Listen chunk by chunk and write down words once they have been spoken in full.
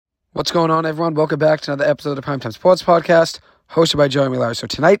What's going on, everyone? Welcome back to another episode of the Primetime Sports Podcast, hosted by Joey Miller. So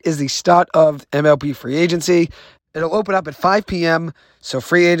tonight is the start of MLB free agency. It'll open up at 5 p.m., so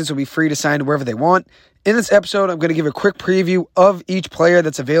free agents will be free to sign wherever they want. In this episode, I'm going to give a quick preview of each player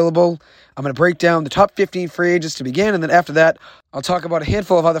that's available. I'm going to break down the top 15 free agents to begin, and then after that, I'll talk about a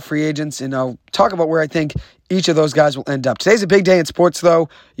handful of other free agents, and I'll talk about where I think each of those guys will end up. Today's a big day in sports, though.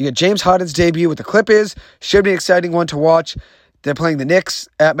 You get James Harden's debut with the Clippers. Should be an exciting one to watch. They're playing the Knicks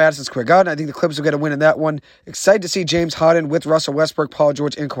at Madison Square Garden. I think the Clippers will get a win in that one. Excited to see James Harden with Russell Westbrook, Paul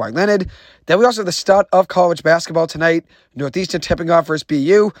George, and Kawhi Leonard. Then we also have the start of college basketball tonight. Northeastern tipping off versus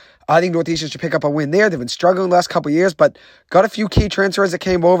BU. I think Northeastern should pick up a win there. They've been struggling the last couple of years, but got a few key transfers that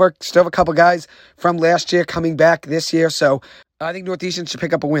came over. Still have a couple guys from last year coming back this year, so I think Northeastern should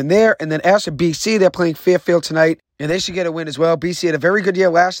pick up a win there. And then as for BC, they're playing Fairfield tonight, and they should get a win as well. BC had a very good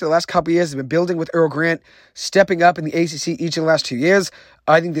year last year. The last couple of years, they've been building with Earl Grant, stepping up in the ACC each of the last 2 years.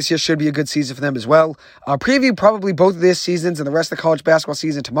 I think this year should be a good season for them as well. I'll preview probably both of their seasons and the rest of the college basketball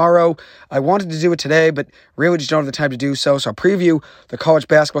season tomorrow. I wanted to do it today, but really just don't have the time to do so. So I'll preview the college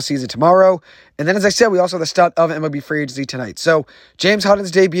basketball season tomorrow. And then, as I said, we also have the start of MLB free agency tonight. So James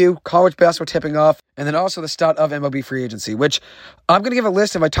Harden's debut, college basketball tipping off, and then also the start of MLB free agency, which I'm going to give a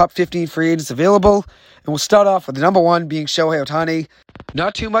list of my top 15 free agents available. And we'll start off with the number one being Shohei Ohtani.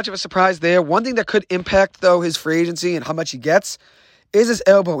 Not too much of a surprise there. One thing that could impact, though, his free agency and how much he gets is his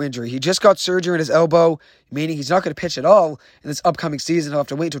elbow injury. He just got surgery in his elbow, meaning he's not going to pitch at all in this upcoming season. He'll have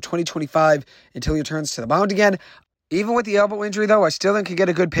to wait until 2025 until he returns to the mound again. Even with the elbow injury, though, I still think he could get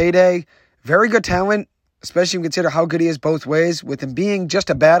a good payday. Very good talent, especially when you consider how good he is both ways. With him being just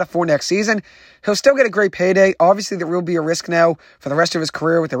a batter for next season, he'll still get a great payday. Obviously, there will be a risk now for the rest of his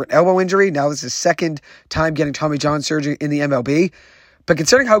career with an elbow injury. Now this is his second time getting Tommy John surgery in the MLB. But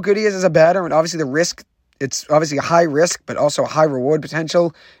considering how good he is as a batter and obviously the risk, it's obviously a high risk, but also a high reward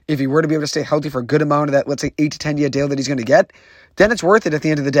potential. If he were to be able to stay healthy for a good amount of that, let's say 8 to 10 year deal that he's going to get, then it's worth it at the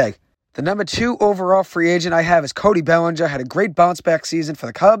end of the day. The number 2 overall free agent I have is Cody Bellinger. Had a great bounce back season for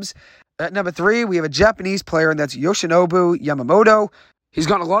the Cubs. At number 3, we have a Japanese player, and that's Yoshinobu Yamamoto. He's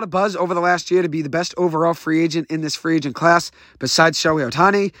gotten a lot of buzz over the last year to be the best overall free agent in this free agent class, besides Shohei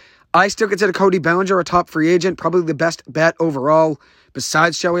Ohtani. I still consider Cody Bellinger a top free agent, probably the best bat overall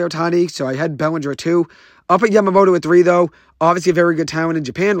besides Shohei Ohtani, so I had Bellinger at 2. Up at Yamamoto at 3, though. Obviously a very good talent in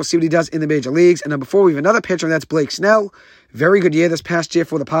Japan. We'll see what he does in the major leagues. And number 4, we have another pitcher, and that's Blake Snell. Very good year this past year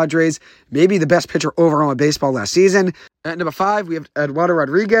for the Padres. Maybe the best pitcher overall in baseball last season. At number 5, we have Eduardo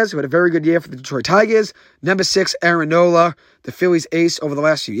Rodriguez, who had a very good year for the Detroit Tigers. Number 6, Aaron Nola, the Phillies ace over the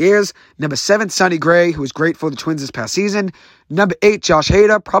last few years. Number 7, Sonny Gray, who was great for the Twins this past season. Number 8, Josh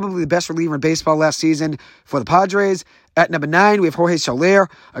Hader, probably the best reliever in baseball last season for the Padres. At number 9, we have Jorge Soler,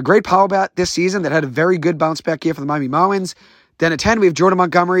 a great power bat this season that had a very good bounce back year for the Miami Marlins. Then at 10, we have Jordan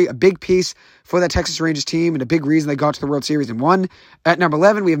Montgomery, a big piece for that Texas Rangers team and a big reason they got to the World Series and won. At number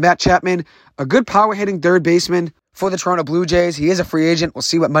 11, we have Matt Chapman, a good power-hitting third baseman for the Toronto Blue Jays. He is a free agent. We'll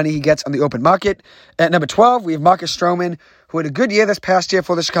see what money he gets on the open market. At number 12, we have Marcus Stroman, who had a good year this past year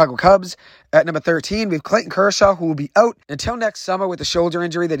for the Chicago Cubs. At number 13, we have Clayton Kershaw, who will be out until next summer with a shoulder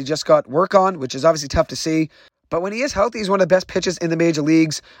injury that he just got work on, which is obviously tough to see. But when he is healthy, he's one of the best pitchers in the major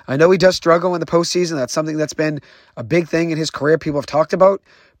leagues. I know he does struggle in the postseason. That's something that's been a big thing in his career people have talked about.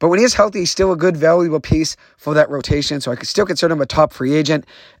 But when he is healthy, he's still a good, valuable piece for that rotation. So I could still consider him a top free agent.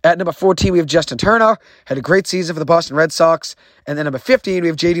 At number 14, we have Justin Turner. Had a great season for the Boston Red Sox. And then number 15, we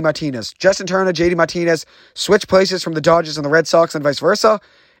have JD Martinez. Justin Turner, JD Martinez switched places from the Dodgers and the Red Sox and vice versa.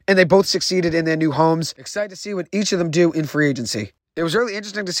 And they both succeeded in their new homes. Excited to see what each of them do in free agency. It was really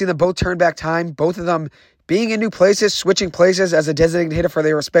interesting to see them both turn back time. Both of them being in new places, switching places as a designated hitter for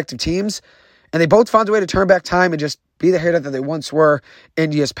their respective teams. And they both found a way to turn back time and just be the hitter that they once were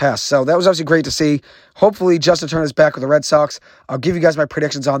in years past. So that was obviously great to see. Hopefully Justin Turner's back with the Red Sox. I'll give you guys my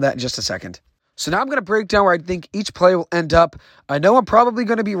predictions on that in just a second. So now I'm going to break down where I think each player will end up. I know I'm probably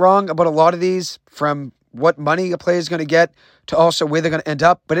going to be wrong about a lot of these, from what money a player is going to get to also where they're going to end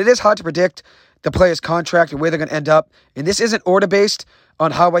up. But it is hard to predict the player's contract and where they're going to end up. And this isn't order-based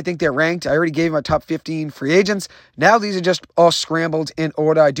on how I think they're ranked. I already gave you my top 15 free agents. Now these are just all scrambled in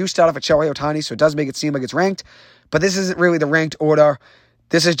order. I do start off at Shohei Ohtani, so it does make it seem like it's ranked. But this isn't really the ranked order.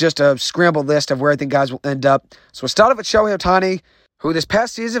 This is just a scrambled list of where I think guys will end up. So we'll start off with Shohei Ohtani, who this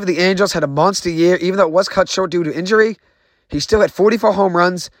past season for the Angels had a monster year. Even though it was cut short due to injury, he still had 44 home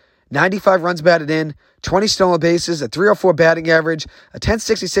runs, 95 runs batted in, 20 stolen bases, a 304 batting average, a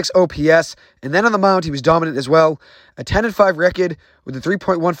 1066 OPS, and then on the mound he was dominant as well. A 10-5 record with a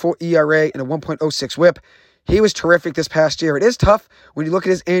 3.14 ERA and a 1.06 WHIP. He was terrific this past year. It is tough when you look at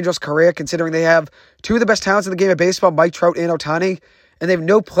his Angels career, considering they have two of the best talents in the game of baseball, Mike Trout and Ohtani, and they have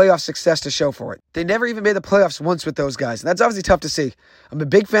no playoff success to show for it. They never even made the playoffs once with those guys, and that's obviously tough to see. I'm a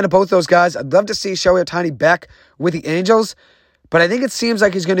big fan of both those guys. I'd love to see Shohei Ohtani back with the Angels, but I think it seems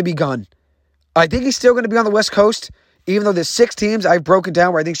like he's going to be gone. I think he's still going to be on the West Coast, even though there's 6 teams I've broken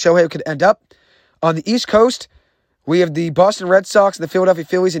down where I think Shohei could end up. On the East Coast, we have the Boston Red Sox, the Philadelphia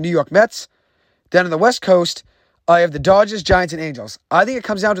Phillies, and New York Mets. Then on the West Coast, I have the Dodgers, Giants, and Angels. I think it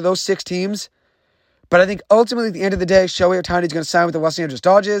comes down to those 6 teams, but I think ultimately at the end of the day, Shohei Ohtani is going to sign with the Los Angeles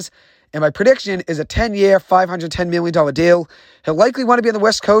Dodgers, and my prediction is a 10-year, $510 million deal. He'll likely want to be on the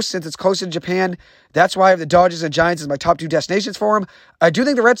West Coast since it's closer to Japan. That's why I have the Dodgers and Giants as my top 2 destinations for him. I do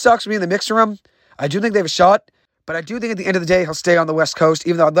think the Red Sox will be in the mix for him. I do think they have a shot, but I do think at the end of the day, he'll stay on the West Coast,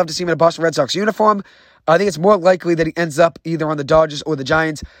 even though I'd love to see him in a Boston Red Sox uniform. I think it's more likely that he ends up either on the Dodgers or the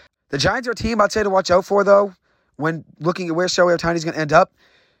Giants. The Giants are a team I'd say to watch out for, though, when looking at where Shohei Ohtani is going to end up,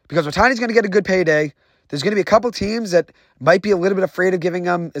 because Ohtani's going to get a good payday. There's going to be a couple teams that might be a little bit afraid of giving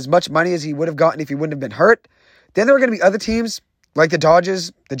him as much money as he would have gotten if he wouldn't have been hurt. Then there are going to be other teams, like the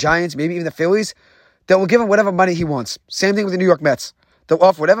Dodgers, the Giants, maybe even the Phillies, that will give him whatever money he wants. Same thing with the New York Mets. They'll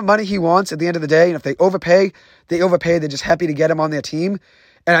offer whatever money he wants at the end of the day, and if they overpay, they overpay. They're just happy to get him on their team.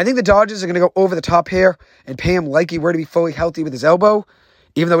 And I think the Dodgers are going to go over the top here and pay him like he were to be fully healthy with his elbow,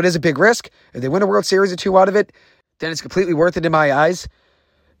 even though it is a big risk. If they win a World Series or 2 out of it, then it's completely worth it in my eyes.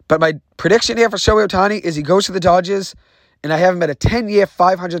 But my prediction here for Shohei Ohtani is he goes to the Dodgers, and I have him at a 10-year,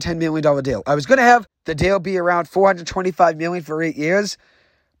 $510 million deal. I was going to have the deal be around $425 million for 8 years,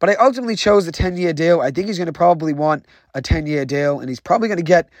 but I ultimately chose the 10-year deal. I think he's going to probably want a 10-year deal, and he's probably going to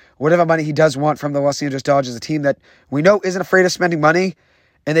get whatever money he does want from the Los Angeles Dodgers, a team that we know isn't afraid of spending money,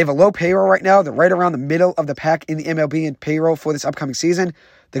 and they have a low payroll right now. They're right around the middle of the pack in the MLB in payroll for this upcoming season.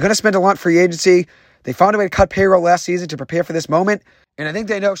 They're going to spend a lot in free agency. They found a way to cut payroll last season to prepare for this moment, and I think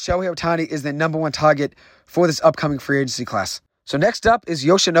they know Shohei Ohtani is their number 1 target for this upcoming free agency class. So next up is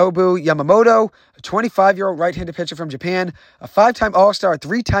Yoshinobu Yamamoto, a 25-year-old right-handed pitcher from Japan, a 5-time All-Star, a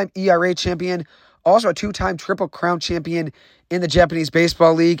 3-time ERA champion, also a 2-time Triple Crown champion in the Japanese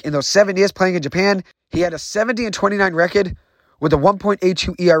Baseball League. In those 7 years playing in Japan, he had a 70-29 record with a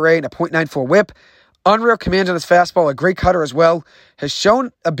 1.82 ERA and a .94 whip. Unreal command on his fastball, a great cutter as well. Has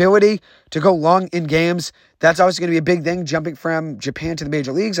shown ability to go long in games. That's obviously going to be a big thing, jumping from Japan to the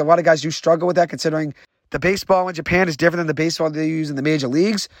major leagues. A lot of guys do struggle with that, considering the baseball in Japan is different than the baseball they use in the major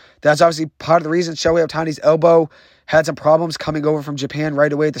leagues. That's obviously part of the reason Shohei Ohtani's elbow had some problems coming over from Japan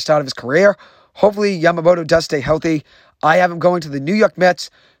right away at the start of his career. Hopefully, Yamamoto does stay healthy. I have him going to the New York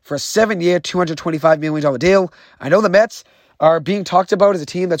Mets for a 7-year, $225 million deal. I know the Mets are being talked about as a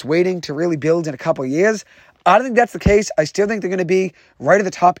team that's waiting to really build in a couple of years. I don't think that's the case. I still think they're going to be right at the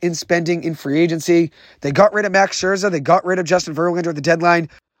top in spending in free agency. They got rid of Max Scherzer. They got rid of Justin Verlander at the deadline.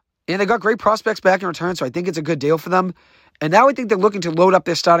 And they got great prospects back in return, so I think it's a good deal for them. And now I think they're looking to load up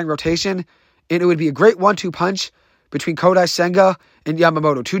their starting rotation, and it would be a great 1-2 punch between Kodai Senga and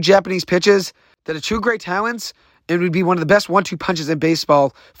Yamamoto, 2 Japanese pitchers that are 2 great talents, and it would be one of the best 1-2 punches in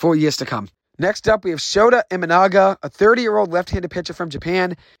baseball for years to come. Next up, we have Shota Imanaga, a 30-year-old left-handed pitcher from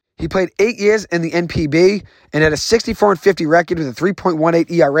Japan. He played 8 years in the NPB and had a 64-50 record with a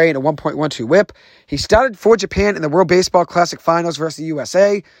 3.18 ERA and a 1.12 whip. He started for Japan in the World Baseball Classic Finals versus the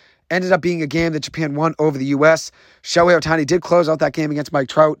USA. Ended up being a game that Japan won over the U.S. Shohei Ohtani did close out that game against Mike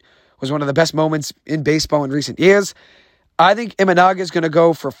Trout. Was one of the best moments in baseball in recent years. I think Imanaga is going to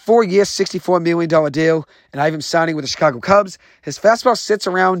go for a 4-year, $64 million deal, and I have him signing with the Chicago Cubs. His fastball sits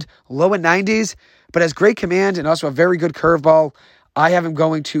around lower 90s, but has great command and also a very good curveball. I have him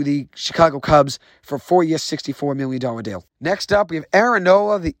going to the Chicago Cubs for a 4-year, $64 million deal. Next up, we have Aaron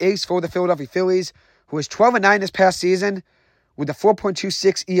Nola, the ace for the Philadelphia Phillies, who is 12-9 this past season with a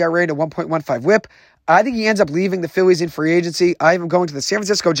 4.26 ERA and a 1.15 whip. I think he ends up leaving the Phillies in free agency. I have him going to the San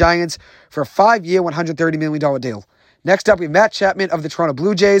Francisco Giants for a 5-year, $130 million deal. Next up, we have Matt Chapman of the Toronto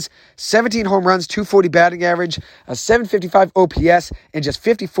Blue Jays. 17 home runs, 240 batting average, a 755 OPS, and just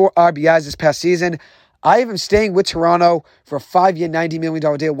 54 RBIs this past season. I have him staying with Toronto for a 5-year, $90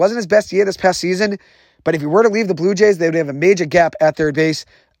 million deal. Wasn't his best year this past season, but if he were to leave the Blue Jays, they would have a major gap at third base.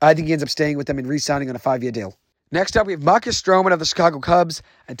 I think he ends up staying with them and re-signing on a 5-year deal. Next up, we have Marcus Stroman of the Chicago Cubs,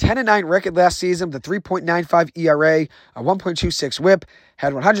 a 10-9 record last season with a 3.95 ERA, a 1.26 whip,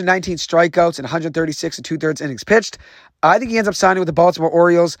 had 119 strikeouts and 136 2/3 innings pitched. I think he ends up signing with the Baltimore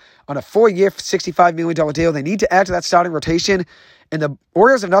Orioles on a 4-year, $65 million deal. They need to add to that starting rotation, and the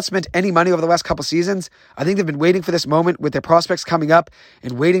Orioles have not spent any money over the last couple seasons. I think they've been waiting for this moment with their prospects coming up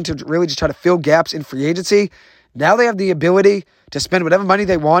and waiting to really just try to fill gaps in free agency. Now they have the ability to spend whatever money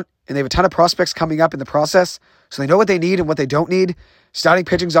they want, and they have a ton of prospects coming up in the process. so they know what they need and what they don't need. Starting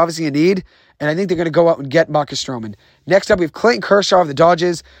pitching is obviously a need, and I think they're going to go out and get Marcus Stroman. Next up, we have Clayton Kershaw of the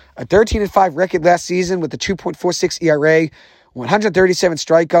Dodgers, a 13-5 record last season with a 2.46 ERA, 137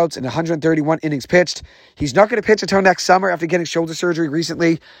 strikeouts, and 131 innings pitched. He's not going to pitch until next summer after getting shoulder surgery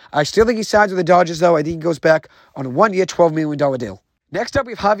recently. I still think he signs with the Dodgers, though. I think he goes back on a 1-year, $12 million deal. Next up,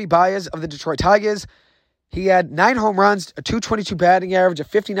 we have Javi Baez of the Detroit Tigers. He had 9 home runs, a 222 batting average, a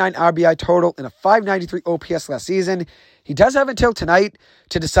 59 RBI total, and a 593 OPS last season. He does have until tonight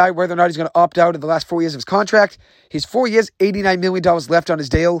to decide whether or not he's going to opt out of the last 4 years of his contract. He's 4 years, $89 million left on his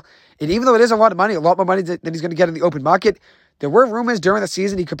deal. And even though it is a lot of money, a lot more money than he's going to get in the open market, there were rumors during the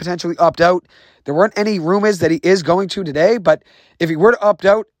season he could potentially opt out. There weren't any rumors that he is going to today, but if he were to opt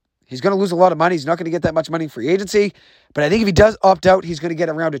out, he's going to lose a lot of money. He's not going to get that much money in free agency. But I think if he does opt out, he's going to get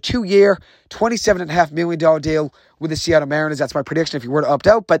around a 2-year, $27.5 million deal with the Seattle Mariners. That's my prediction if he were to opt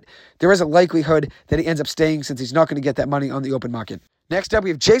out. But there is a likelihood that he ends up staying since he's not going to get that money on the open market. Next up,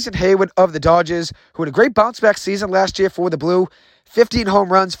 we have Jason Hayward of the Dodgers, who had a great bounce-back season last year for the Blue. 15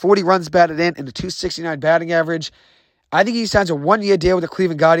 home runs, 40 runs batted in, and a 269 batting average. I think he signs a 1-year deal with the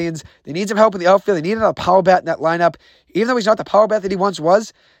Cleveland Guardians. They need some help in the outfield. They need another power bat in that lineup. Even though he's not the power bat that he once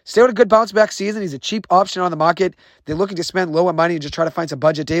was, still had a good bounce-back season. He's a cheap option on the market. They're looking to spend lower money and just try to find some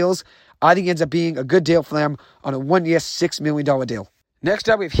budget deals. I think he ends up being a good deal for them on a 1-year, $6 million deal. Next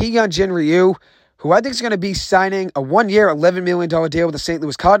up, we have Hyun-Jin Ryu, who I think is going to be signing a 1-year, $11 million deal with the St.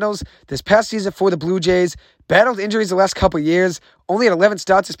 Louis Cardinals. This past season for the Blue Jays, battled injuries the last couple of years, only had 11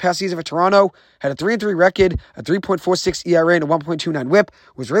 starts this past season for Toronto, had a 3-3 record, a 3.46 ERA, and a 1.29 whip,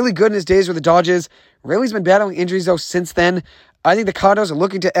 was really good in his days with the Dodgers. Really's been battling injuries, though, since then. I think the Cardinals are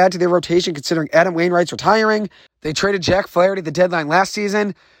looking to add to their rotation, considering Adam Wainwright's retiring. They traded Jack Flaherty at the deadline last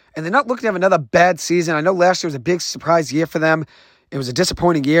season, and they're not looking to have another bad season. I know last year was a big surprise year for them. It was a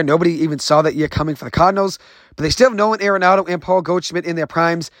disappointing year. Nobody even saw that year coming for the Cardinals. But they still have Nolan Arenado and Paul Goldschmidt in their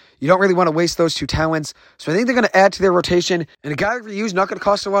primes. You don't really want to waste those two talents. So I think they're going to add to their rotation. And a guy like Ryu's not going to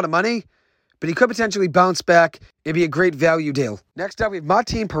cost a lot of money, but he could potentially bounce back and be a great value deal. Next up, we have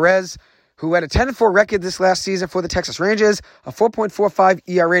Martin Perez, who had a 10-4 record this last season for the Texas Rangers, a 4.45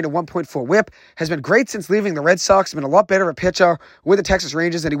 ERA and a 1.4 whip, has been great since leaving the Red Sox, been a lot better of a pitcher with the Texas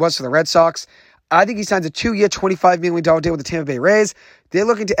Rangers than he was for the Red Sox. I think he signs a 2-year, $25 million deal with the Tampa Bay Rays. They're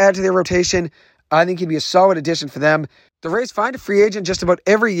looking to add to their rotation. I think he'd be a solid addition for them. The Rays find a free agent just about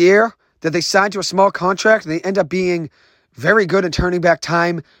every year that they sign to a small contract, and they end up being very good in turning back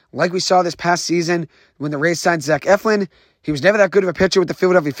time, like we saw this past season when the Rays signed Zach Eflin. He was never that good of a pitcher with the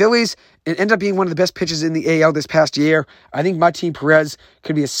Philadelphia Phillies and ended up being one of the best pitchers in the AL this past year. I think Martin Perez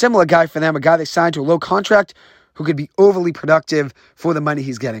could be a similar guy for them, a guy they signed to a low contract who could be overly productive for the money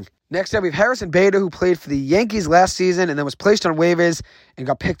he's getting. Next up, we have Harrison Bader, who played for the Yankees last season and then was placed on waivers and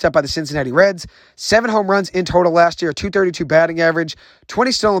got picked up by the Cincinnati Reds. 7 home runs in total last year, a 232 batting average,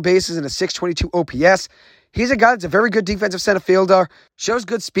 20 stolen bases, and a 622 OPS. He's a guy that's a very good defensive center fielder, shows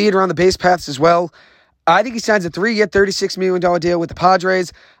good speed around the base paths as well. I think he signs a 3-year, $36 million deal with the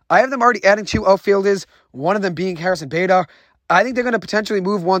Padres. I have them already adding 2 outfielders, one of them being Harrison Bader. I think they're going to potentially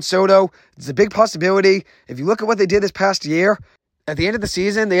move Juan Soto. It's a big possibility. If you look at what they did this past year, at the end of the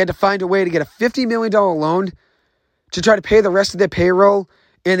season, they had to find a way to get a $50 million loan to try to pay the rest of their payroll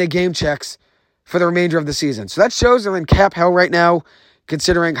and their game checks for the remainder of the season. So that shows they're in cap hell right now,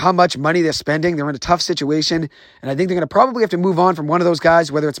 considering how much money they're spending. They're in a tough situation, and I think they're going to probably have to move on from one of those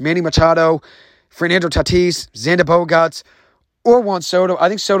guys, whether it's Manny Machado, Fernando Tatis, Xander Bogaerts, or Juan Soto. I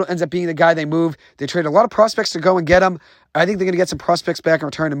think Soto ends up being the guy they move. They trade a lot of prospects to go and get him. I think they're going to get some prospects back in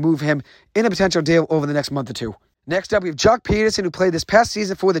return and move him in a potential deal over the next month or two. Next up, we have Jock Peterson, who played this past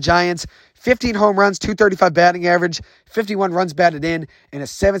season for the Giants. 15 home runs, 235 batting average, 51 runs batted in, and a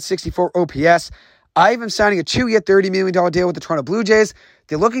 764 OPS. I have him signing a 2-year, $30 million deal with the Toronto Blue Jays.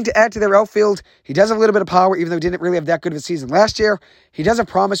 They're looking to add to their outfield. He does have a little bit of power, even though he didn't really have that good of a season last year. He does have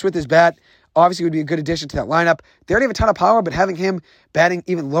promise with his bat. Obviously, would be a good addition to that lineup. They already have a ton of power, but having him batting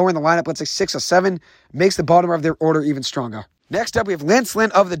even lower in the lineup, let's say 6 or 7, makes the bottom of their order even stronger. Next up, we have Lance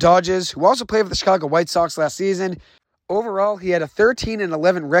Lynn of the Dodgers, who also played for the Chicago White Sox last season. Overall, he had a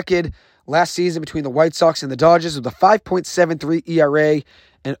 13-11 record last season between the White Sox and the Dodgers with a 5.73 ERA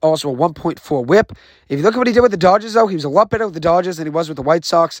and also a 1.4 whip. If you look at what he did with the Dodgers, though, he was a lot better with the Dodgers than he was with the White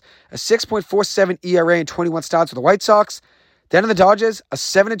Sox. A 6.47 ERA and 21 starts with the White Sox. Then in the Dodgers, a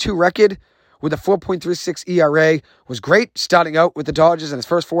 7-2 record with a 4.36 ERA. Was great starting out with the Dodgers. In his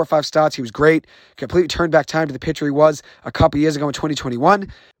first 4 or 5 starts, he was great. Completely turned back time to the pitcher he was a couple years ago in 2021.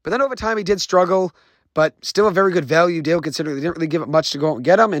 But then over time, he did struggle, but still a very good value deal considering they didn't really give up much to go out and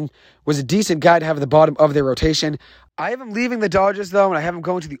get him and was a decent guy to have at the bottom of their rotation. I have him leaving the Dodgers, though, and I have him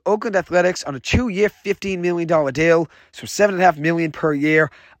going to the Oakland Athletics on a 2-year, $15 million deal, so $7.5 million per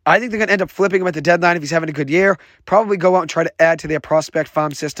year. I think they're going to end up flipping him at the deadline if he's having a good year. Probably go out and try to add to their prospect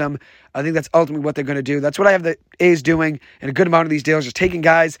farm system. I think that's ultimately what they're going to do. That's what I have the A's doing in a good amount of these deals, just taking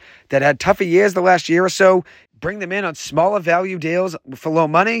guys that had tougher years the last year or so, bring them in on smaller value deals for low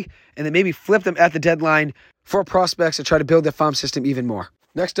money, and then maybe flip them at the deadline for prospects to try to build their farm system even more.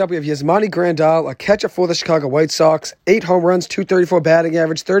 Next up, we have Yasmani Grandal, a catcher for the Chicago White Sox. 8 home runs, 234 batting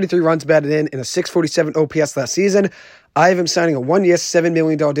average, 33 runs batted in, and a 647 OPS last season. I have him signing a 1-year, $7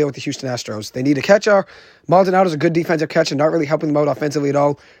 million deal with the Houston Astros. They need a catcher. Maldonado's a good defensive catcher, not really helping them out offensively at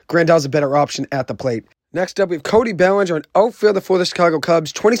all. Grandal's a better option at the plate. Next up, we have Cody Bellinger, an outfielder for the Chicago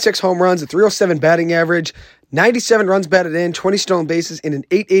Cubs. 26 home runs, a 307 batting average, 97 runs batted in, 20 stolen bases, and an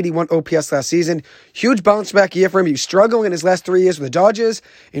 881 OPS last season. Huge bounce back year for him. He was struggling in his last 3 years with the Dodgers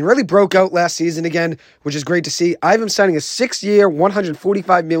and really broke out last season again, which is great to see. I have him signing a 6-year,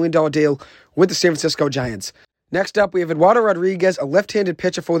 $145 million deal with the San Francisco Giants. Next up, we have Eduardo Rodriguez, a left-handed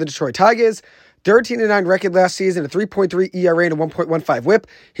pitcher for the Detroit Tigers. 13-9 record last season, a 3.3 ERA and a 1.15 whip.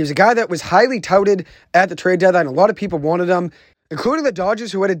 He was a guy that was highly touted at the trade deadline. A lot of people wanted him, including the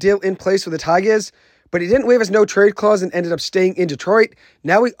Dodgers, who had a deal in place with the Tigers. But he didn't waive his no-trade clause and ended up staying in Detroit.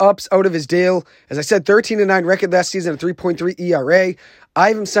 Now he opts out of his deal. As I said, 13-9 record last season, a 3.3 ERA. I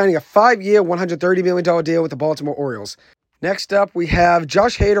have him signing a 5-year, $130 million deal with the Baltimore Orioles. Next up, we have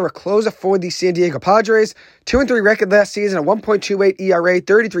Josh Hader, a closer for the San Diego Padres. 2-3 record last season, a 1.28 ERA,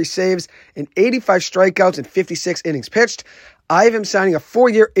 33 saves, and 85 strikeouts in 56 innings pitched. I have him signing a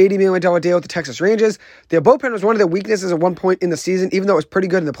 4-year, $80 million deal with the Texas Rangers. Their bullpen was one of their weaknesses at one point in the season, even though it was pretty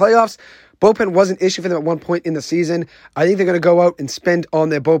good in the playoffs. Bullpen was an issue for them at one point in the season. I think they're going to go out and spend on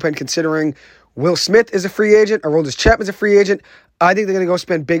their bullpen, considering Will Smith is a free agent, Aroldis Chapman's a free agent. I think they're going to go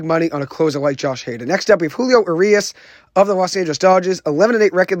spend big money on a closer like Josh Hader. Next up, we have Julio Urias of the Los Angeles Dodgers.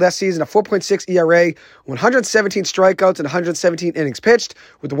 11-8 record last season, a 4.6 ERA, 117 strikeouts, and 117 innings pitched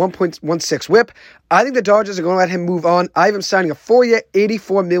with a 1.16 whip. I think the Dodgers are going to let him move on. I have him signing a 4-year,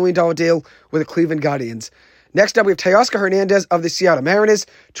 $84 million deal with the Cleveland Guardians. Next up, we have Teoscar Hernandez of the Seattle Mariners.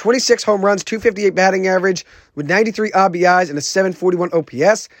 26 home runs, 258 batting average with 93 RBIs and a 741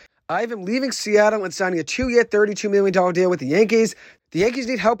 OPS. I have him leaving Seattle and signing a 2-year, $32 million deal with the Yankees. The Yankees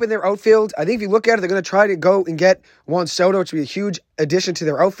need help in their outfield. I think if you look at it, they're going to try to go and get Juan Soto, which would be a huge addition to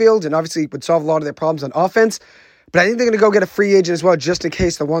their outfield and obviously would solve a lot of their problems on offense. But I think they're going to go get a free agent as well, just in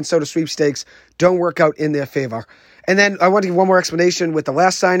case the Juan Soto sweepstakes don't work out in their favor. And then I want to give one more explanation with the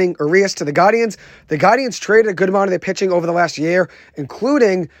last signing, Urias to the Guardians. The Guardians traded a good amount of their pitching over the last year,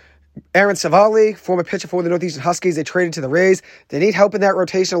 including Aaron Savali, former pitcher for the Northeastern Huskies. They traded to the Rays. They need help in that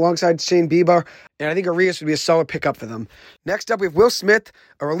rotation alongside Shane Bieber, and I think Urias would be a solid pickup for them. Next up, we have Will Smith,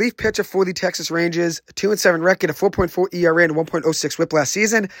 a relief pitcher for the Texas Rangers. A 2-7 record, a 4.4 ERA, and a 1.06 whip last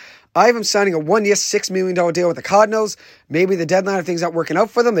season. I have him signing a 1-year, $6 million deal with the Cardinals. Maybe the deadline of things not working out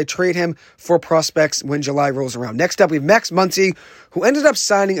for them, they trade him for prospects when July rolls around. Next up, we have Max Muncy, who ended up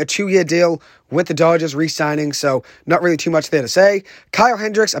signing a 2-year deal with the Dodgers, re-signing, so not really too much there to say. Kyle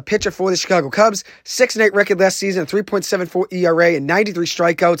Hendricks, a pitcher for the Chicago Cubs. 6-8 record last season, a 3.74 ERA, and 93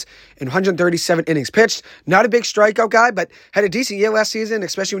 strikeouts in 137 innings pitched. Not a big strikeout guy, but had a decent year last season,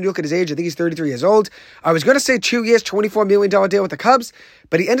 especially when you look at his age. I think he's 33 years old. I was going to say 2 years, $24 million deal with the Cubs,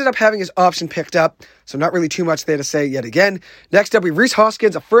 but he ended up having his option picked up, so not really too much there to say yet again. Next up, we have Rhys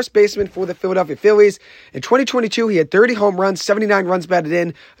Hoskins, a first baseman for the Philadelphia Phillies. In 2022, he had 30 home runs, 79 runs batted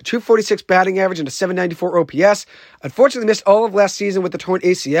in, a 246 batting average, and a 794 OPS. Unfortunately, missed all of last season with the torn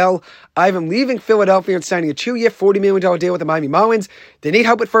ACL. I have him leaving Philadelphia and signing a 2-year, $40 million deal with the Miami Marlins. They need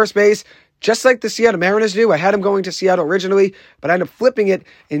help at first base, just like the Seattle Mariners do. I had him going to Seattle originally, but I ended up flipping it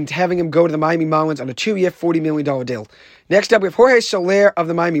and having him go to the Miami Marlins on a 2-year, $40 million deal. Next up, we have Jorge Soler of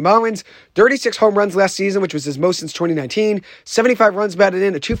the Miami Marlins. 36 home runs last season, which was his most since 2019. 75 runs batted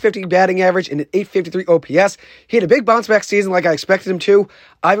in, a 250 batting average, and an 853 OPS. He had a big bounce-back season like I expected him to.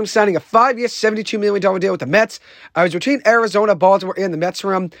 I have him signing a 5-year, $72 million deal with the Mets. I was between Arizona, Baltimore, and the Mets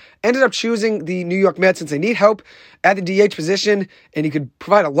for him. Ended up choosing the New York Mets since they need help at the DH position, and he could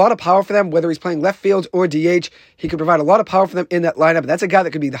provide a lot of power for them, whether he's playing left field or DH. He could provide a lot of power for them in that lineup. That's a guy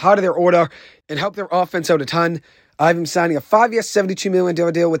that could be the heart of their order and help their offense out a ton. I have him signing a 5-year, $72 million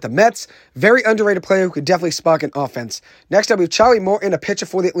deal with the Mets. Very underrated player who could definitely spark an offense. Next up, we have Charlie Morton, a pitcher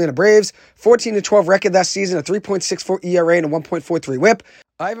for the Atlanta Braves. 14-12 record last season, a 3.64 ERA and a 1.43 whip.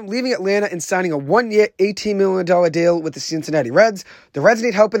 I have him leaving Atlanta and signing a 1-year, $18 million deal with the Cincinnati Reds. The Reds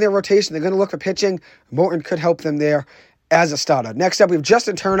need help in their rotation. They're going to look for pitching. Morton could help them there. as a starter. Next up, we have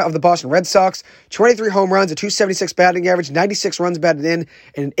Justin Turner of the Boston Red Sox. 23 home runs, a 276 batting average, 96 runs batted in,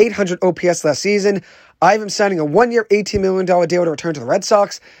 and an 800 OPS last season. I have him signing a 1-year, $18 million deal to return to the Red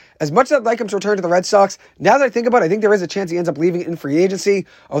Sox. As much as I'd like him to return to the Red Sox, now that I think about it, I think there is a chance he ends up leaving in free agency.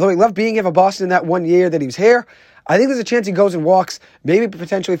 Although he loved being here for Boston in that 1 year that he was here, I think there's a chance he goes and walks, maybe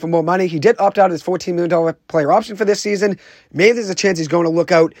potentially for more money. He did opt out of his $14 million player option for this season. Maybe there's a chance he's going to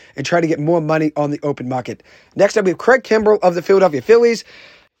look out and try to get more money on the open market. Next up, we have Craig Kimbrell of the Philadelphia Phillies.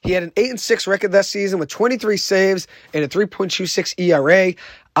 He had an 8-6 record last season with 23 saves and a 3.26 ERA.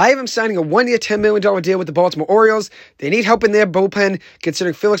 I have him signing a 1-year, $10 million deal with the Baltimore Orioles. They need help in their bullpen,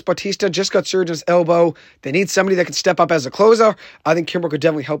 considering Felix Bautista just got surgery on his elbow. They need somebody that can step up as a closer. I think Kimbrell could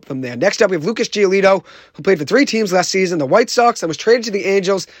definitely help them there. Next up, we have Lucas Giolito, who played for 3 teams last season. The White Sox, and was traded to the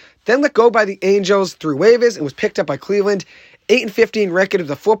Angels, then let go by the Angels through waivers and was picked up by Cleveland. 8-15 record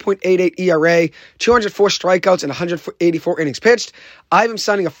with a 4.88 ERA, 204 strikeouts, and 184 innings pitched. I have him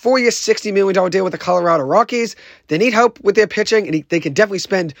signing a 4-year, $60 million deal with the Colorado Rockies. They need help with their pitching, and they can definitely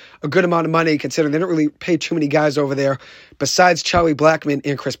spend a good amount of money considering they don't really pay too many guys over there besides Charlie Blackmon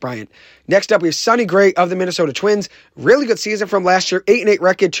and Chris Bryant. Next up, we have Sonny Gray of the Minnesota Twins. Really good season from last year. 8-8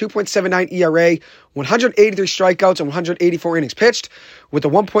 record, 2.79 ERA, 183 strikeouts, and 184 innings pitched with a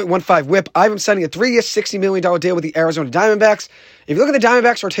 1.15 whip. I have him signing a 3-year, $60 million deal with the Arizona Diamondbacks. If you look at the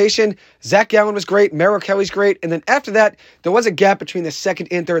Diamondbacks rotation, Zach Gallen was great, Merrill Kelly's great, and then after that, there was a gap between the second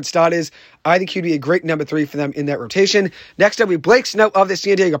and third starters. I think he'd be a great number 3 for them in that rotation. Next up, we have Blake Snell of the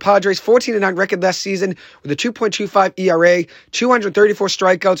San Diego Padres. 14-9 record last season with a 2.25 ERA, 234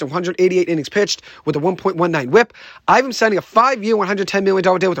 strikeouts, and 188 innings pitched with a 1.19 whip. I have him signing a 5-year, $110 million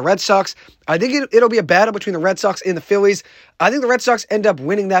deal with the Red Sox. I think it'll be a battle between the Red Sox and the Phillies. I think the Red Sox end up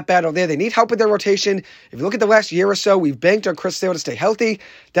winning that battle there. They need help with their rotation. If you look at the last year or so, we've banked on Chris Sale to stay healthy.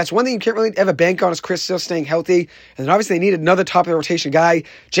 That's one thing you can't really ever bank on is Chris Sale staying healthy. And then obviously they need another top of the rotation guy.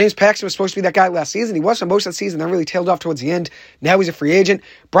 James Paxton was supposed to be that guy last season. He was for most of the season, then really tailed off towards the end. Now he's a free agent.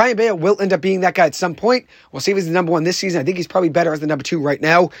 Brian Bale will end up being that guy at some point. We'll see if he's the number 1 this season. I think he's probably better as the number 2 right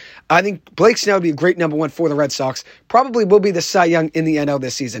now. I think Blake Snell would be a great number 1 for the Red Sox. Probably will be the Cy Young in the NL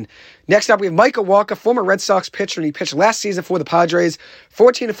this season. Next up, we have Michael Walker, former Red Sox pitcher, and he pitched last season for the Padres.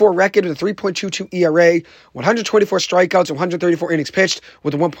 14-4 record with a 3.22 ERA, 124 strikeouts, and 134 innings pitched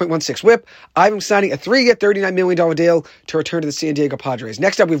with a 1.16 whip. I have him signing a 3-year, $39 million deal to return to the San Diego Padres.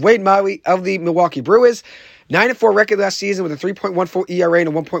 Next up, we have Wade Miley of the Milwaukee Brewers. 9-4 record last season with a 3.14 ERA and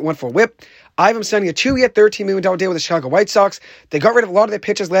a 1.14 whip. I have him signing a 2-year, $13 million deal with the Chicago White Sox. They got rid of a lot of their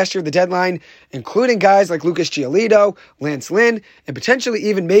pitchers last year at the deadline, including guys like Lucas Giolito, Lance Lynn, and potentially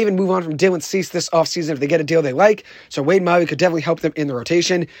even may even move on from Dylan Cease this offseason if they get a deal they like. So Wade Miley could definitely help them in the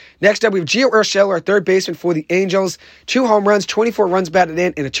rotation. Next up, we have Gio Urshela, our third baseman for the Angels. 2 home runs, 24 runs batted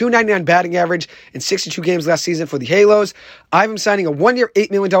in, and a .299 batting average in 62 games last season for the Halos. I have him signing a 1-year,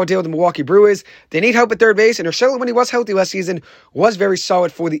 $8 million deal with the Milwaukee Brewers. They need help at third base, and Urshela, when he was healthy last season, was very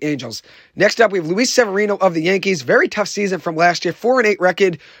solid for the Angels. Next up, we have Luis Severino of the Yankees. Very tough season from last year. 4-8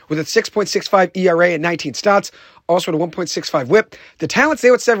 record with a 6.65 ERA and 19 starts. Also with a 1.65 whip. The talent's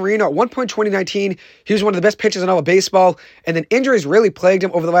there with Severino. At one point 2019, he was one of the best pitchers in all of baseball, and then injuries really plagued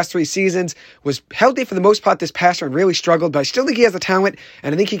him over the last 3 seasons. Was healthy for the most part this past year and really struggled, but I still think he has the talent,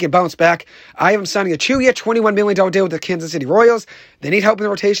 and I think he can bounce back. I have him signing a 2-year, $21 million deal with the Kansas City Royals. They need help in the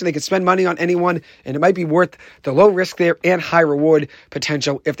rotation. They can spend money on anyone, and it might be worth the low risk there and high reward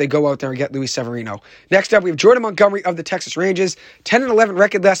potential if they go out there and get Luis Severino. Next up, we have Jordan Montgomery of the Texas Rangers. 10-11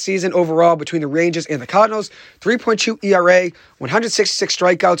 record last season overall between the Rangers and the Cardinals. 3.2 ERA, 166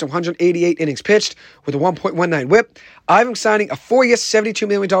 strikeouts, and 188 innings pitched with a 1.19 whip. I have him signing a 4-year, $72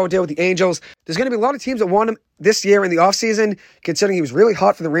 million deal with the Angels. There's going to be a lot of teams that want him this year in the offseason, considering he was really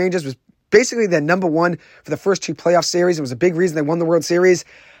hot for the Rangers, was basically their number 1 for the first 2 playoff series. It was a big reason they won the World Series.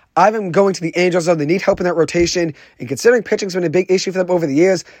 I have him going to the Angels, though. They need help in that rotation, and considering pitching's been a big issue for them over the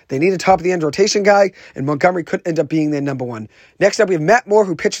years, they need a top-of-the-end rotation guy, and Montgomery could end up being their number 1. Next up, we have Matt Moore,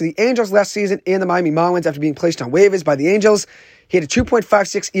 who pitched for the Angels last season and the Miami Marlins after being placed on waivers by the Angels. He had a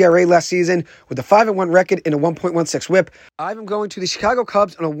 2.56 ERA last season with a 5-1 record and a 1.16 whip. I have him going to the Chicago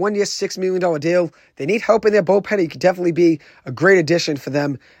Cubs on a 1-year, $6 million deal. They need help in their bullpen. He could definitely be a great addition for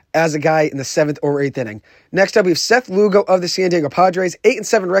them as a guy in the 7th or 8th inning. Next up, we have Seth Lugo of the San Diego Padres.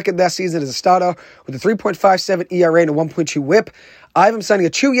 8-7 record last season as a starter with a 3.57 ERA and a 1.2 whip. I have him signing a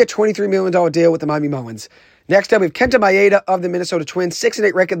 2-year, $23 million deal with the Miami Marlins. Next up, we have Kenta Maeda of the Minnesota Twins.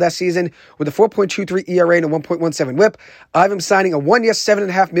 6-8 record last season with a 4.23 ERA and a 1.17 whip. I have him signing a 1-year,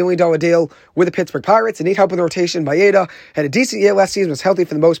 $7.5 million deal with the Pittsburgh Pirates. They need help with the rotation. Maeda had a decent year last season, was healthy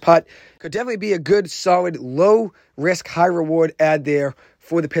for the most part. Could definitely be a good, solid, low-risk, high-reward add there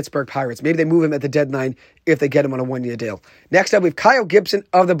for the Pittsburgh Pirates. Maybe they move him at the deadline if they get him on a one-year deal. Next up, we have Kyle Gibson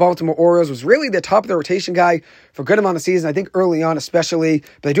of the Baltimore Orioles. Was really the top of the rotation guy for a good amount of the season, I think early on especially,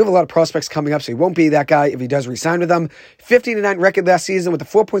 but they do have a lot of prospects coming up, so he won't be that guy if he does re-sign with them. 15-9 record last season with a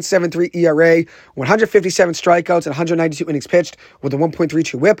 4.73 ERA, 157 strikeouts, and 192 innings pitched with a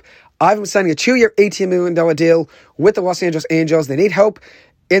 1.32 whip. Ivan signing a 2-year, $18 million deal with the Los Angeles Angels. They need help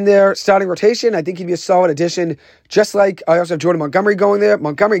in their starting rotation. I think he'd be a solid addition, just like I also have Jordan Montgomery going there.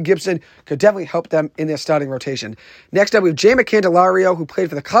 Montgomery and Gibson could definitely help them in their starting rotation. Next up, we have Jeimer Candelario, who played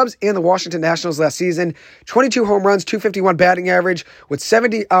for the Cubs and the Washington Nationals last season. 22 home runs, 251 batting average, with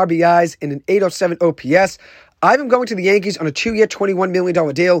 70 RBIs and an 807 OPS. I have him going to the Yankees on a 2-year, $21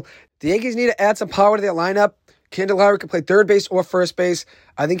 million deal. The Yankees need to add some power to their lineup. Candelario could play third base or first base.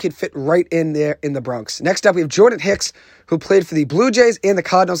 I think he'd fit right in there in the Bronx. Next up, we have Jordan Hicks, who played for the Blue Jays and the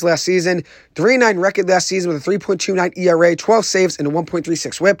Cardinals last season. 3-9 record last season with a 3.29 ERA, 12 saves, and a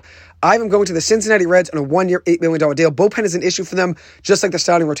 1.36 whip. I have him going to the Cincinnati Reds on a 1-year, $8 million deal. Bullpen is an issue for them, just like the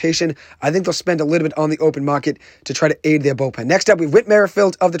starting rotation. I think they'll spend a little bit on the open market to try to aid their bullpen. Next up, we have Whit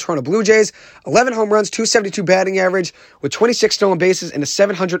Merrifield of the Toronto Blue Jays. 11 home runs, 272 batting average, with 26 stolen bases and a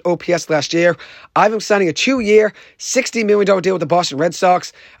 700 OPS last year. I have him signing a 2-year, $60 million deal with the Boston Red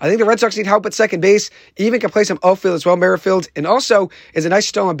Sox. I think the Red Sox need help at second base. Even can play some outfield as well, Merrifield. And also is a nice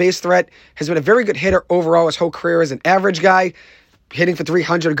stolen base threat. Has been a very good hitter overall his whole career as an average guy, hitting for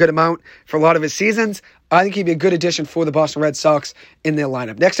 300, a good amount for a lot of his seasons. I think he'd be a good addition for the Boston Red Sox in their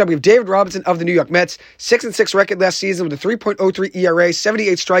lineup. Next up, we have David Robertson of the New York Mets. 6-6 record last season with a 3.03 ERA,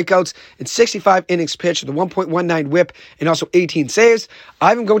 78 strikeouts, and 65 innings pitched with a 1.19 whip and also 18 saves. I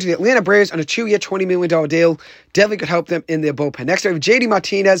have him going to the Atlanta Braves on a 2-year, $20 million deal. Definitely could help them in their bullpen. Next up, we have JD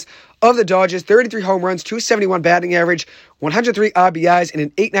Martinez of the Dodgers. 33 home runs, 271 batting average, 103 RBIs, and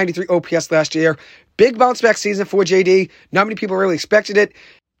an 893 OPS last year. Big bounce back season for JD. Not many people really expected it.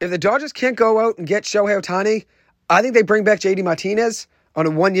 If the Dodgers can't go out and get Shohei Ohtani, I think they bring back JD Martinez on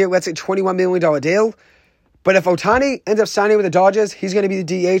a 1-year, let's say $21 million deal. But if Ohtani ends up signing with the Dodgers, he's going to be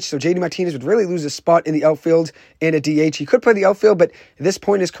the DH, so JD Martinez would really lose his spot in the outfield and a DH. He could play the outfield, but at this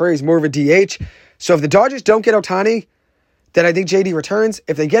point in his career, he's more of a DH. So if the Dodgers don't get Ohtani, then I think JD returns.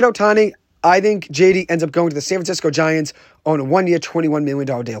 If they get Ohtani, I think JD ends up going to the San Francisco Giants on a 1-year, $21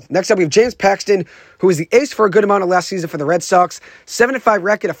 million deal. Next up, we have James Paxton, who was the ace for a good amount of last season for the Red Sox. 7-5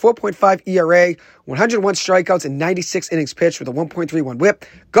 record, a 4.5 ERA, 101 strikeouts, and 96 innings pitched with a 1.31 whip.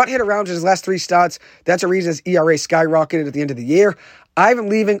 Got hit around in his last 3 starts. That's a reason his ERA skyrocketed at the end of the year. I have him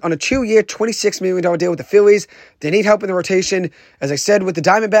leaving on a 2-year, $26 million deal with the Phillies. They need help in the rotation. As I said, with the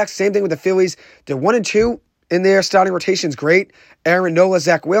Diamondbacks, same thing with the Phillies. They're 1-2. In their starting rotation is great. Aaron Nola,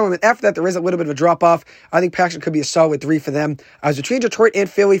 Zach Will. And then after that, there is a little bit of a drop-off. I think Paxton could be a solid 3 for them. I was between Detroit and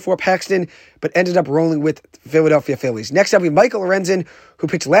Philly for Paxton, but ended up rolling with Philadelphia Phillies. Next up, we have Michael Lorenzen, who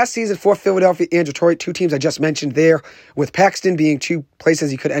pitched last season for Philadelphia and Detroit, 2 teams I just mentioned there, with Paxton being 2 places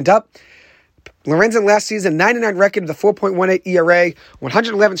he could end up. Lorenzen last season, 99 record with a 4.18 ERA,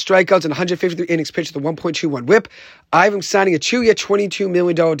 111 strikeouts, and 153 innings pitched with a 1.21 whip. I have him signing a 2-year, $22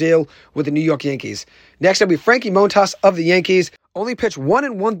 million deal with the New York Yankees. Next up, we have Frankie Montas of the Yankees. Only pitched 1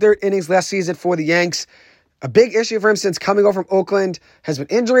 1/3 innings last season for the Yanks. A big issue for him since coming over from Oakland has been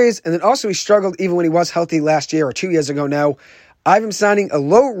injuries, and then also he struggled even when he was healthy last year or 2 years ago now. I have him signing a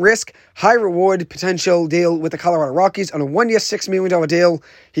low-risk, high-reward potential deal with the Colorado Rockies on a 1-year, $6 million deal.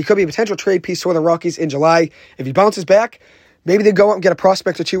 He could be a potential trade piece for the Rockies in July. If he bounces back, maybe they go out and get a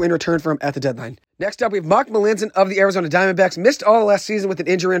prospect or 2 in return for him at the deadline. Next up, we have Mark Melanson of the Arizona Diamondbacks. Missed all last season with an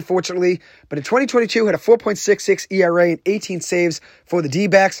injury, unfortunately, but in 2022 had a 4.66 ERA and 18 saves for the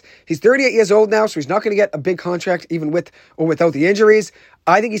D-backs. He's 38 years old now, so he's not going to get a big contract even with or without the injuries.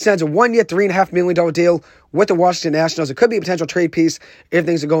 I think he signs a 1-year, $3.5 million deal with the Washington Nationals. It could be a potential trade piece if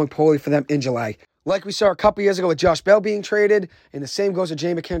things are going poorly for them in July. Like we saw a couple years ago with Josh Bell being traded, and the same goes with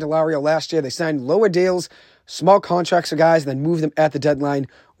Jeimer Candelario last year. They signed lower deals, small contracts for guys, and then move them at the deadline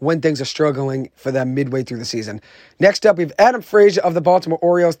when things are struggling for them midway through the season. Next up, we have Adam Frazier of the Baltimore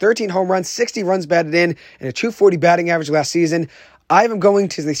Orioles. 13 home runs, 60 runs batted in, and a .240 batting average last season. I have him going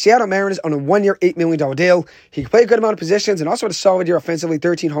to the Seattle Mariners on a 1-year, $8 million deal. He can play a good amount of positions and also had a solid year offensively,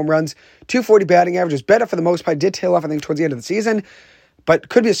 13 home runs, .240 batting average. Was better for the most part. Did tail off, I think, towards the end of the season, but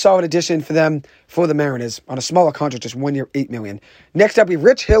could be a solid addition for them for the Mariners on a smaller contract, just 1 year, $8 million. Next up, we have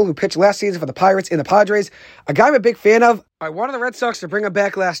Rich Hill, who pitched last season for the Pirates and the Padres. A guy I'm a big fan of. I wanted the Red Sox to bring him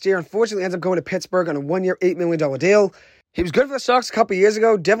back last year. Unfortunately, ends up going to Pittsburgh on a 1-year, $8 million deal. He was good for the Sox a couple years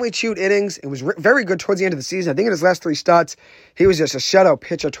ago, definitely chewed innings, and was very good towards the end of the season. I think in his last 3 starts, he was just a shutout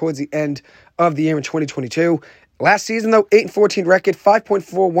pitcher towards the end of the year in 2022. Last season, though, 8-14 record,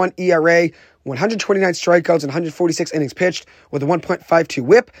 5.41 ERA, 129 strikeouts, and 146 innings pitched with a 1.52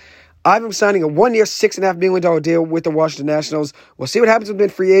 whip. Ivan signing a 1-year, $6.5 million deal with the Washington Nationals. We'll see what happens with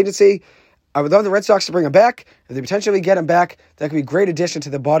mid-free agency. I would love the Red Sox to bring him back. If they potentially get him back, that could be a great addition to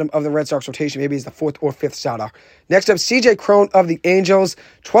the bottom of the Red Sox rotation. Maybe he's the 4th or 5th starter. Next up, C.J. Cron of the Angels.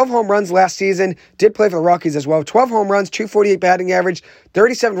 12 home runs last season. Did play for the Rockies as well. 12 home runs, 248 batting average,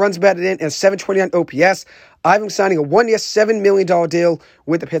 37 runs batted in, and 729 OPS. Ivan signing a 1-year, $7 million deal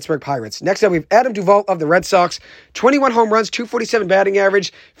with the Pittsburgh Pirates. Next up, we have Adam Duvall of the Red Sox. 21 home runs, 247 batting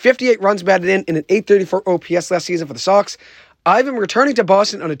average, 58 runs batted in, and an 834 OPS last season for the Sox. Ivan returning to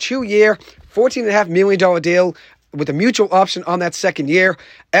Boston on a 2-year, $14.5 million deal with a mutual option on that second year.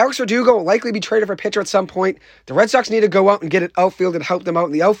 Alex Verdugo will likely be traded for a pitcher at some point. The Red Sox need to go out and get an outfield and help them out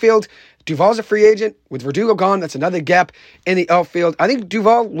in the outfield. Duvall's a free agent. With Verdugo gone, that's another gap in the outfield. I think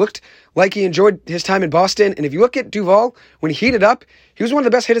Duvall looked like he enjoyed his time in Boston. And if you look at Duvall, when he heated up, he was one of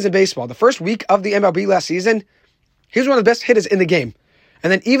the best hitters in baseball. The first week of the MLB last season, he was one of the best hitters in the game.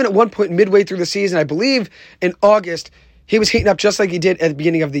 And then even at one point midway through the season, I believe in August, he was heating up just like he did at the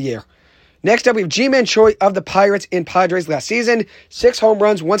beginning of the year. Next up, we have Ji-Man Choi of the Pirates and Padres last season. 6 home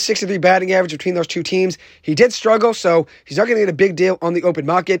runs, 163 batting average between those two teams. He did struggle, so he's not going to get a big deal on the open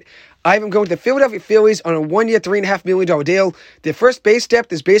market. I have him going to the Philadelphia Phillies on a 1-year, $3.5 million deal. Their first base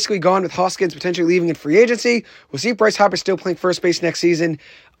depth is basically gone with Hoskins potentially leaving in free agency. We'll see if Bryce Harper's still playing first base next season.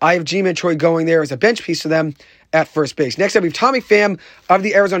 I have Ji-Man Choi going there as a bench piece for them at first base. Next up, we have Tommy Pham of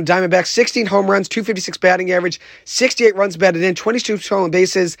the Arizona Diamondbacks. 16 home runs, 256 batting average, 68 runs batted in, 22 stolen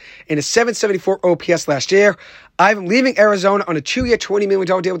bases, and a 774 OPS last year. I have him leaving Arizona on a 2-year, $20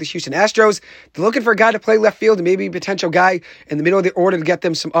 million deal with the Houston Astros. They're looking for a guy to play left field and maybe a potential guy in the middle of the order to get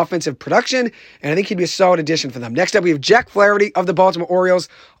them some offensive production, and I think he'd be a solid addition for them. Next up, we have Jack Flaherty of the Baltimore Orioles.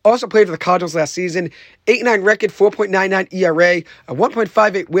 Also played for the Cardinals last season. 8.9 record, 4.99 ERA, a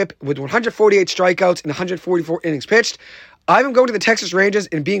 1.58 whip with 148 strikeouts and 144 innings pitched. I have him going to the Texas Rangers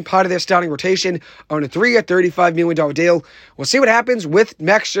and being part of their starting rotation on a 3-year, $35 million deal. We'll see what happens with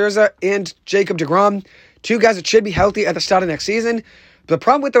Max Scherzer and Jacob deGrom. 2 guys that should be healthy at the start of next season. But the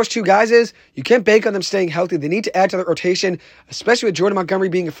problem with those 2 guys is you can't bank on them staying healthy. They need to add to their rotation, especially with Jordan Montgomery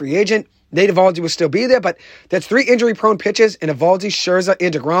being a free agent. Nate Eovaldi will still be there, but that's 3 injury-prone pitches in Eovaldi, Scherzer,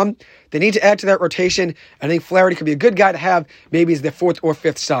 and deGrom. They need to add to that rotation. I think Flaherty could be a good guy to have, maybe as their 4th or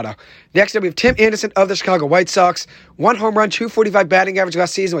 5th starter. Next up, we have Tim Anderson of the Chicago White Sox. 1 home run, 245 batting average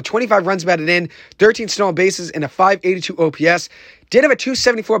last season with 25 runs batted in, 13 stolen bases, and a 582 OPS. Did have a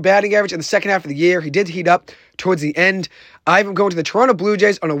 274 batting average in the second half of the year. He did heat up towards the end. I have him going to the Toronto Blue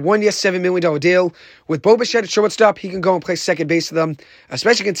Jays on a 1-year, $7 million deal. With Bo Bichette at shortstop, he can go and play second base for them,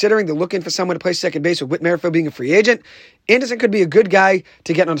 especially considering they're looking for someone to play second base with Whit Merrifield being a free agent. Anderson could be a good guy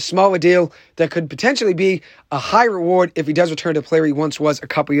to get on a smaller deal that could potentially be a high reward if he does return to the player he once was a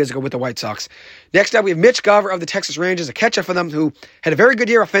couple years ago with the White Sox. Next up, we have Mitch Garver of the Texas Rangers, a catcher for them who had a very good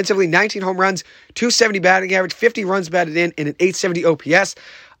year offensively, 19 home runs, 270 batting average, 50 runs batted in, and an 870 OPS.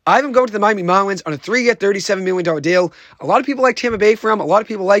 I have him go to the Miami Marlins on a 3-year, $37 million deal. A lot of people like Tampa Bay for him. A lot of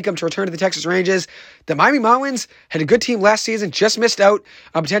people like him to return to the Texas Rangers. The Miami Marlins had a good team last season, just missed out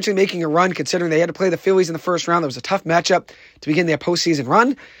on potentially making a run considering they had to play the Phillies in the first round. That was a tough matchup to begin their postseason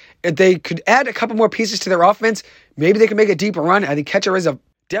run. If they could add a couple more pieces to their offense, maybe they could make a deeper run. I think catcher is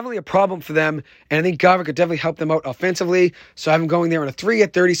definitely a problem for them, and I think Garver could definitely help them out offensively, so I have him going there on a 3-year,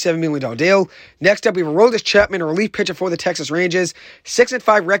 $37 million deal. Next up, we have Aroldis Chapman, a relief pitcher for the Texas Rangers.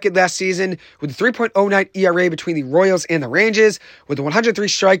 6-5 record last season with a 3.09 ERA between the Royals and the Rangers, with 103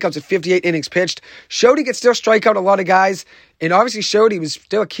 strikeouts and 58 innings pitched. Showed he could still strike out a lot of guys, and obviously showed he was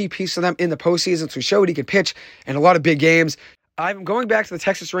still a key piece for them in the postseason, so he showed he could pitch in a lot of big games. I have him going back to the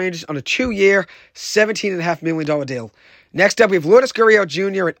Texas Rangers on a 2-year, $17.5 million deal. Next up, we have Lourdes Gurriel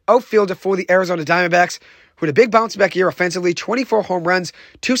Jr., an outfielder for the Arizona Diamondbacks, who had a big bounce-back year offensively, 24 home runs,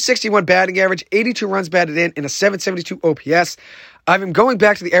 261 batting average, 82 runs batted in, and a 772 OPS. I have him going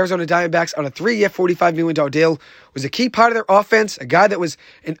back to the Arizona Diamondbacks on a 3-year, $45 million deal. Was a key part of their offense, a guy that was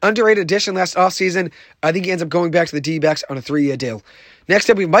an underrated addition last offseason. I think he ends up going back to the D-backs on a 3-year deal. Next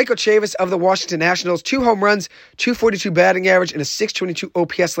up, we have Michael Chavis of the Washington Nationals. 2 home runs, 242 batting average, and a 622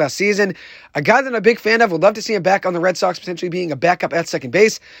 OPS last season. A guy that I'm a big fan of. Would love to see him back on the Red Sox, potentially being a backup at second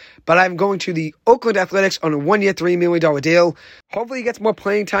base. But I'm going to the Oakland Athletics on a 1-year, $3 million deal. Hopefully he gets more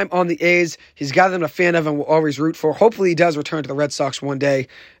playing time on the A's. He's a guy that I'm a fan of and will always root for. Hopefully he does return to the Red Sox one day.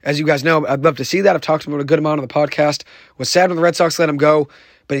 As you guys know, I'd love to see that. I've talked to him a good amount on the podcast. Was sad when the Red Sox let him go.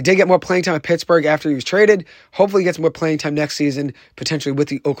 But he did get more playing time at Pittsburgh after he was traded. Hopefully he gets more playing time next season, potentially with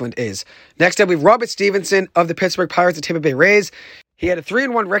the Oakland A's. Next up, we have Robert Stevenson of the Pittsburgh Pirates and Tampa Bay Rays. He had a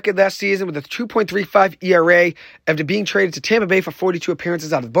 3-1 record last season with a 2.35 ERA after being traded to Tampa Bay for 42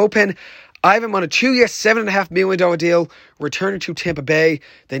 appearances out of the bullpen. I have him on a 2-year, $7.5 million deal, returning to Tampa Bay.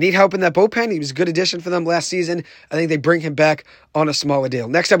 They need help in that bullpen. He was a good addition for them last season. I think they bring him back on a smaller deal.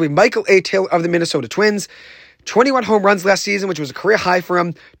 Next up, we have Michael A. Taylor of the Minnesota Twins. 21 home runs last season, which was a career high for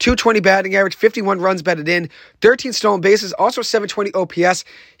him. 220 batting average, 51 runs batted in, 13 stolen bases, also 720 OPS.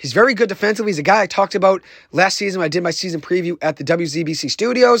 He's very good defensively. He's a guy I talked about last season when I did my season preview at the WZBC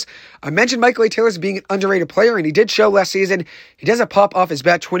studios. I mentioned Michael A. Taylor as being an underrated player, and he did show last season. He doesn't pop off his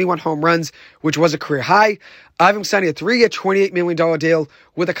bat, 21 home runs, which was a career high. I have him signing a 3-year, $28 million deal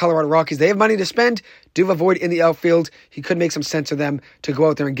with the Colorado Rockies. They have money to spend, do have a void in the outfield. He could make some sense for them to go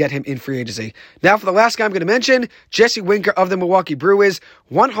out there and get him in free agency. Now for the last guy I'm going to mention, Jesse Winker of the Milwaukee Brewers.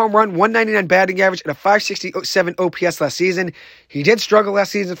 1 home run, 199 batting average, and a 567 OPS last season. He did struggle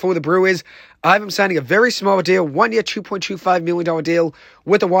last season for the Brewers. I have him signing a very small deal, 1-year, $2.25 million deal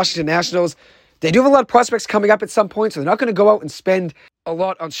with the Washington Nationals. They do have a lot of prospects coming up at some point, so they're not going to go out and spend a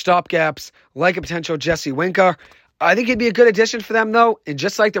lot on stopgaps like a potential Jesse Winker. I think he'd be a good addition for them, though. And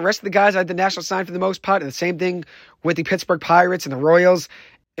just like the rest of the guys I had the Nationals sign for the most part, and the same thing with the Pittsburgh Pirates and the Royals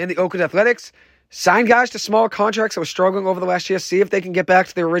and the Oakland Athletics, sign guys to small contracts that were struggling over the last year, see if they can get back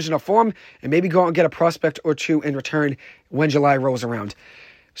to their original form, and maybe go out and get a prospect or two in return when July rolls around.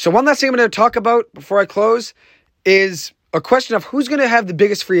 So one last thing I'm going to talk about before I close is a question of who's going to have the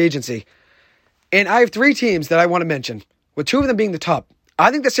biggest free agency. And I have 3 teams that I want to mention, with 2 of them being the top. I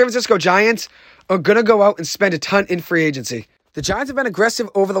think the San Francisco Giants are going to go out and spend a ton in free agency. The Giants have been aggressive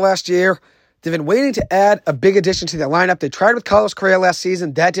over the last year. They've been waiting to add a big addition to their lineup. They tried with Carlos Correa last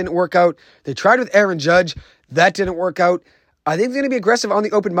season. That didn't work out. They tried with Aaron Judge. That didn't work out. I think they're going to be aggressive on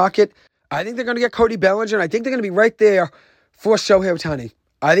the open market. I think they're going to get Cody Bellinger, and I think they're going to be right there for Shohei Ohtani.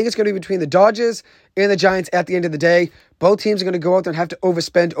 I think it's going to be between the Dodgers and the Giants at the end of the day. Both teams are going to go out there and have to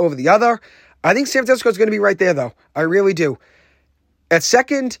overspend over the other. I think San Francisco is going to be right there, though. I really do. At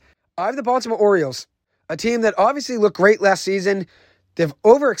second, I have the Baltimore Orioles, a team that obviously looked great last season. They've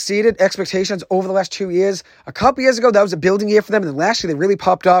overexceeded expectations over the last 2 years. A couple years ago, that was a building year for them, and then last year they really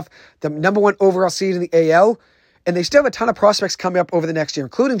popped off the number 1 overall seed in the AL, and they still have a ton of prospects coming up over the next year,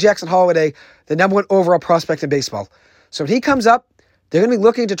 including Jackson Holliday, the number 1 overall prospect in baseball. So when he comes up, they're going to be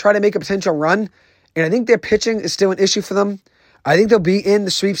looking to try to make a potential run, and I think their pitching is still an issue for them. I think they'll be in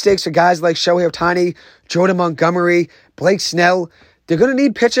the sweepstakes for guys like Shohei Ohtani, Jordan Montgomery, Blake Snell. They're going to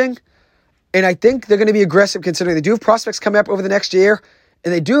need pitching, and I think they're going to be aggressive considering they do have prospects coming up over the next year,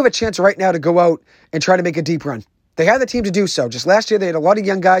 and they do have a chance right now to go out and try to make a deep run. They have the team to do so. Just last year, they had a lot of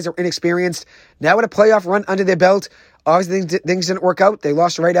young guys that were inexperienced. Now with a playoff run under their belt, obviously things didn't work out. They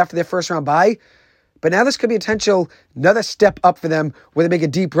lost right after their first round bye. But now this could be a potential another step up for them where they make a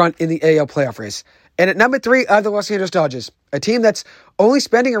deep run in the AL playoff race. And at number 3, I have the Los Angeles Dodgers, a team that's only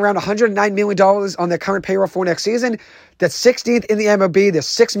spending around $109 million on their current payroll for next season. That's 16th in the MLB. They're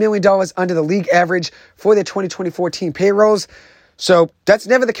 $6 million under the league average for their 2024 team payrolls. So that's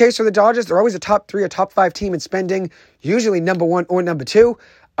never the case for the Dodgers. They're always a top 3 or top 5 team in spending, usually number 1 or number 2.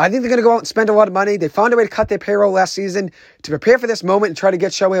 I think they're going to go out and spend a lot of money. They found a way to cut their payroll last season to prepare for this moment and try to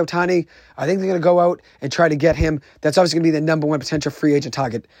get Shohei Ohtani. I think they're going to go out and try to get him. That's obviously going to be the number 1 potential free agent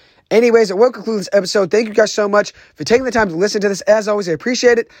target. Anyways, I will conclude this episode. Thank you guys so much for taking the time to listen to this. As always, I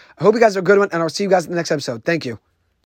appreciate it. I hope you guys have a good one, and I'll see you guys in the next episode. Thank you.